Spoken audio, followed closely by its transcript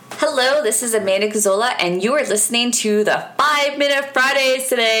Hello, this is Amanda Gazzola, and you are listening to the 5 Minute Fridays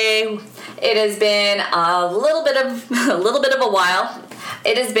today. It has been a little bit of a while.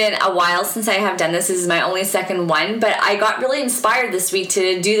 It has been a while since I have done this. This is my only second one, but I got really inspired this week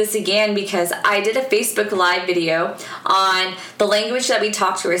to do this again because I did a Facebook Live video on the language that we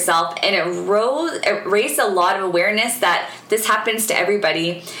talk to ourselves, and it raised a lot of awareness that this happens to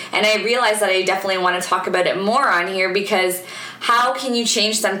everybody. And I realized that I definitely want to talk about it more on here because how can you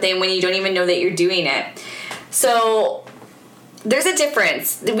change something when you don't even know that you're doing it? So there's a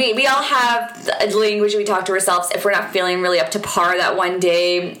difference. We all have a language we talk to ourselves if we're not feeling really up to par that one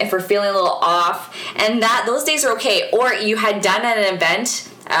day, if we're feeling a little off, and that those days are okay. Or you had done an event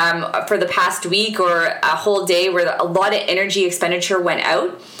for the past week or a whole day where a lot of energy expenditure went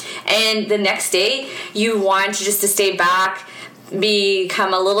out, and the next day you want just to stay back,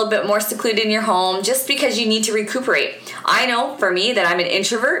 become a little bit more secluded in your home just because you need to recuperate. I know for me that I'm an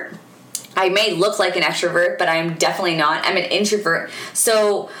introvert. I may look like an extrovert, but I'm definitely not. I'm an introvert.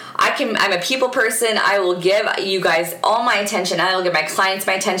 So I'm a people person. I will give you guys all my attention. I will give my clients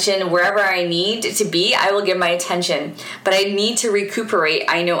my attention. Wherever I need to be, I will give my attention. But I need to recuperate,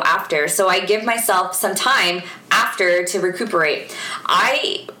 I know, after. So I give myself some time after to recuperate.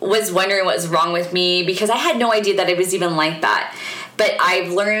 I was wondering what was wrong with me because I had no idea that it was even like that. But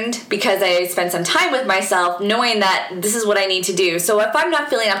I've learned because I spent some time with myself knowing that this is what I need to do. So if I'm not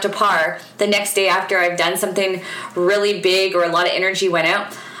feeling up to par the next day after I've done something really big or a lot of energy went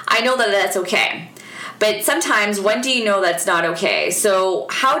out, I know that that's okay. But sometimes, when do you know that's not okay? So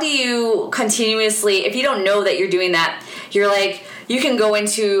how do you continuously, if you don't know that you're doing that, you're like, you can go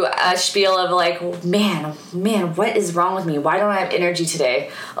into a spiel of like, man, what is wrong with me? Why don't I have energy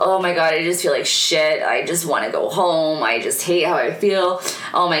today? Oh my God, I just feel like shit. I just want to go home. I just hate how I feel.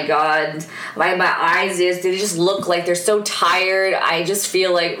 Oh my God, my eyes, they just look like they're so tired. I just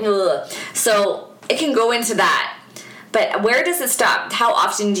feel like, ugh. So it can go into that. But where does it stop? How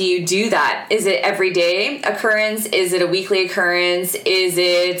often do you do that? Is it everyday occurrence? Is it a weekly occurrence? Is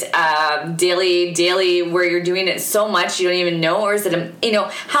it daily where you're doing it so much you don't even know? Or is it,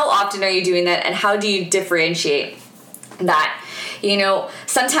 how often are you doing that, and how do you differentiate that?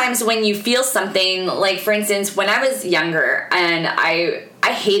 Sometimes when you feel something, like for instance, when I was younger and I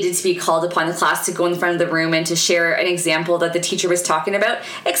hated to be called upon in class to go in front of the room and to share an example that the teacher was talking about,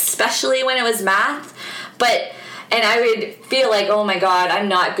 especially when it was math. And I would feel like, oh my God, I'm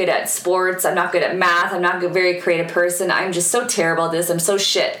not good at sports. I'm not good at math. I'm not a very creative person. I'm just so terrible at this. I'm so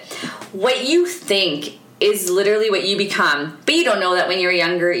shit. What you think is literally what you become. But you don't know that when you're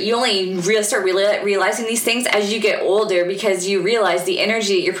younger. You only start realizing these things as you get older because you realize the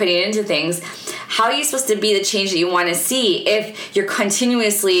energy that you're putting into things. How are you supposed to be the change that you want to see if you're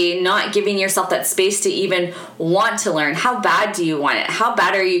continuously not giving yourself that space to even want to learn? How bad do you want it? How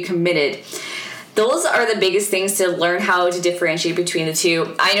bad are you committed? Those are the biggest things to learn how to differentiate between the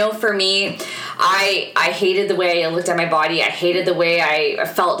two. I know for me, I hated the way I looked at my body. I hated the way I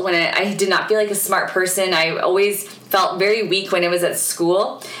felt when I did not feel like a smart person. I always felt very weak when I was at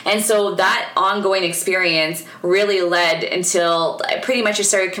school. And so that ongoing experience really led until pretty much I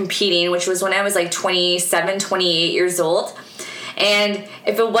started competing, which was when I was like 27, 28 years old. And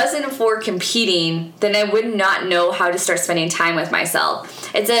if it wasn't for competing, then I would not know how to start spending time with myself.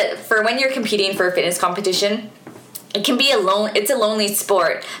 For when you're competing for a fitness competition, it can be it's a lonely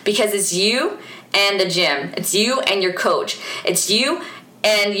sport because it's you and the gym. It's you and your coach. It's you,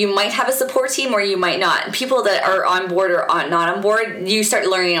 and you might have a support team or you might not. People that are on board or not on board, you start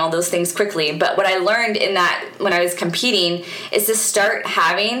learning all those things quickly. But what I learned in that when I was competing is to start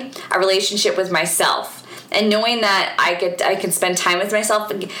having a relationship with myself. And knowing that I can spend time with myself,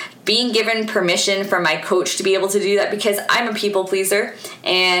 being given permission from my coach to be able to do that because I'm a people pleaser,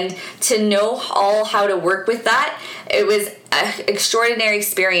 and to know all how to work with that, it was an extraordinary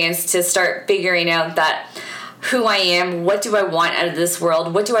experience to start figuring out that who I am, what do I want out of this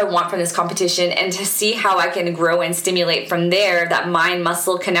world, what do I want from this competition, and to see how I can grow and stimulate from there that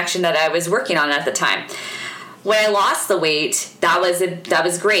mind-muscle connection that I was working on at the time. When I lost the weight, that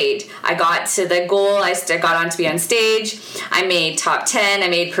was great. I got to the goal. I got on to be on stage. I made top 10. I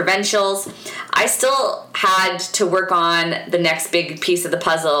made provincials. I still had to work on the next big piece of the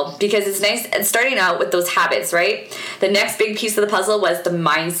puzzle because it's nice starting out with those habits, right? The next big piece of the puzzle was the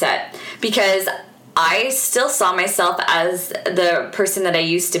mindset because I still saw myself as the person that I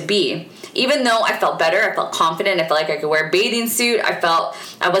used to be. Even though I felt better, I felt confident, I felt like I could wear a bathing suit, I felt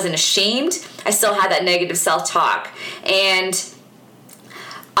I wasn't ashamed, I still had that negative self-talk. And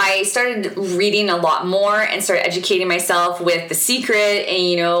I started reading a lot more and started educating myself with The Secret, and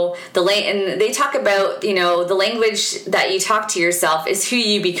and they talk about the language that you talk to yourself is who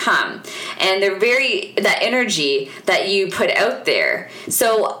you become, and that energy that you put out there.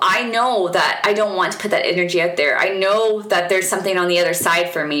 So I know that I don't want to put that energy out there. I know that there's something on the other side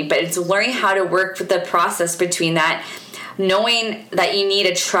for me, but it's learning how to work with the process between that. Knowing that you need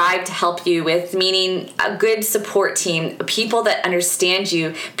a tribe to help you with, meaning a good support team, people that understand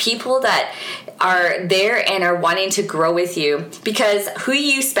you, people that are there and are wanting to grow with you, because who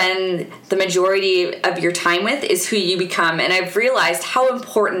you spend the majority of your time with is who you become. And I've realized how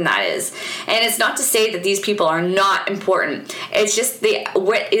important that is. And it's not to say that these people are not important. It's just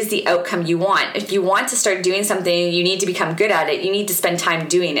what is the outcome you want. If you want to start doing something, you need to become good at it. You need to spend time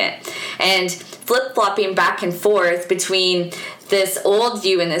doing it. And flip-flopping back and forth between this old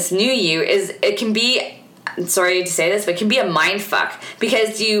you and this new you it can be, I'm sorry to say this, but it can be a mind fuck,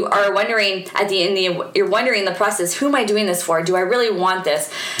 because you are wondering at the end, you're wondering in the process, who am I doing this for? Do I really want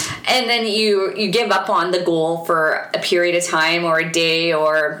this? And then you give up on the goal for a period of time or a day,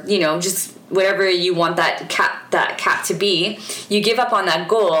 or just whatever you want that cap to be. You give up on that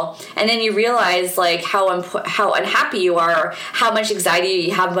goal, and then you realize like how unhappy you are, or how much anxiety,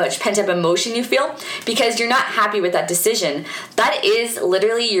 how much pent-up emotion you feel because you're not happy with that decision. That is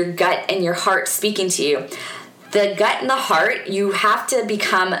literally your gut and your heart speaking to you. The gut and the heart, you have to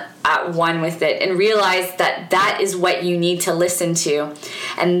become at one with it and realize that is what you need to listen to.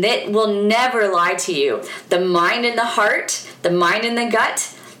 And it will never lie to you. The mind and the heart, the mind and the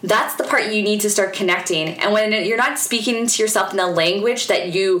gut, that's the part you need to start connecting. And when you're not speaking to yourself in the language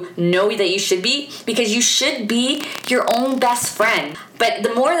that you know that you should be, because you should be your own best friend. But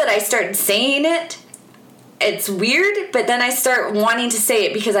the more that I start saying it, it's weird, but then I start wanting to say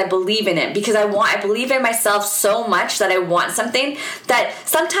it because I believe in it, because I believe in myself so much that I want something that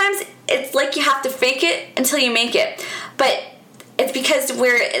sometimes it's like you have to fake it until you make it. But it's because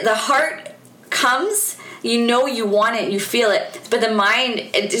where the heart comes, you know you want it, you feel it, but the mind,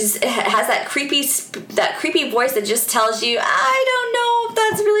 it has that creepy voice that just tells you, I don't know if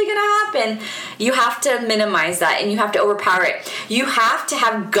that's really gonna happen. You have to minimize that, and you have to overpower it. You have to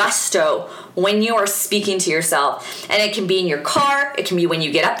have gusto when you are speaking to yourself, and it can be in your car, it can be when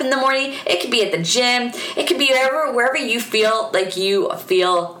you get up in the morning, it can be at the gym, it can be wherever you feel like you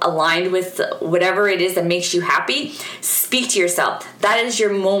feel aligned with whatever it is that makes you happy. Speak to yourself. That is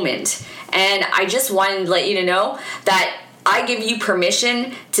your moment. And I just wanted to let you know that I give you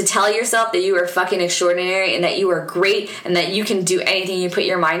permission to tell yourself that you are fucking extraordinary and that you are great and that you can do anything you put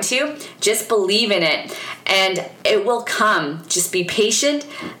your mind to. Just believe in it and it will come. Just be patient,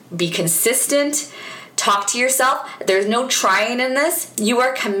 be consistent, talk to yourself. There's no trying in this. You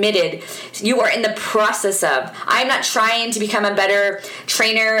are committed. You are in the process of. I'm not trying to become a better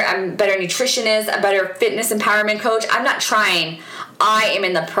trainer, a better nutritionist, a better fitness empowerment coach. I'm not trying. I am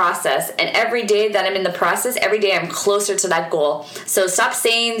in the process, and every day that I'm in the process, every day I'm closer to that goal. So stop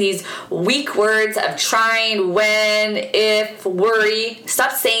saying these weak words of trying, when, if, worry.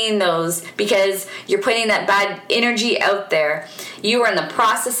 Stop saying those because you're putting that bad energy out there. You are in the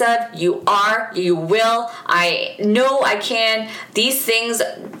process of, you will, I know I can. These things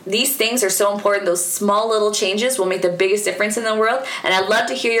are so important. Those small little changes will make the biggest difference in the world, and I'd love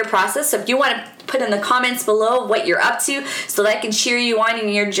to hear your process. So if you want to put in the comments below what you're up to so that I can cheer you on in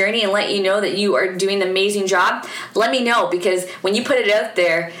your journey and let you know that you are doing an amazing job, let me know, because when you put it out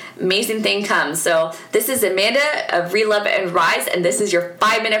there, amazing thing comes. So this is Amanda of Relove and Rise, and this is your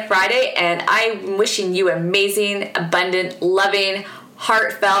 5-Minute Friday, and I'm wishing you amazing, abundant, loving,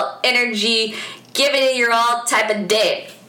 heartfelt energy, giving it your all type of day.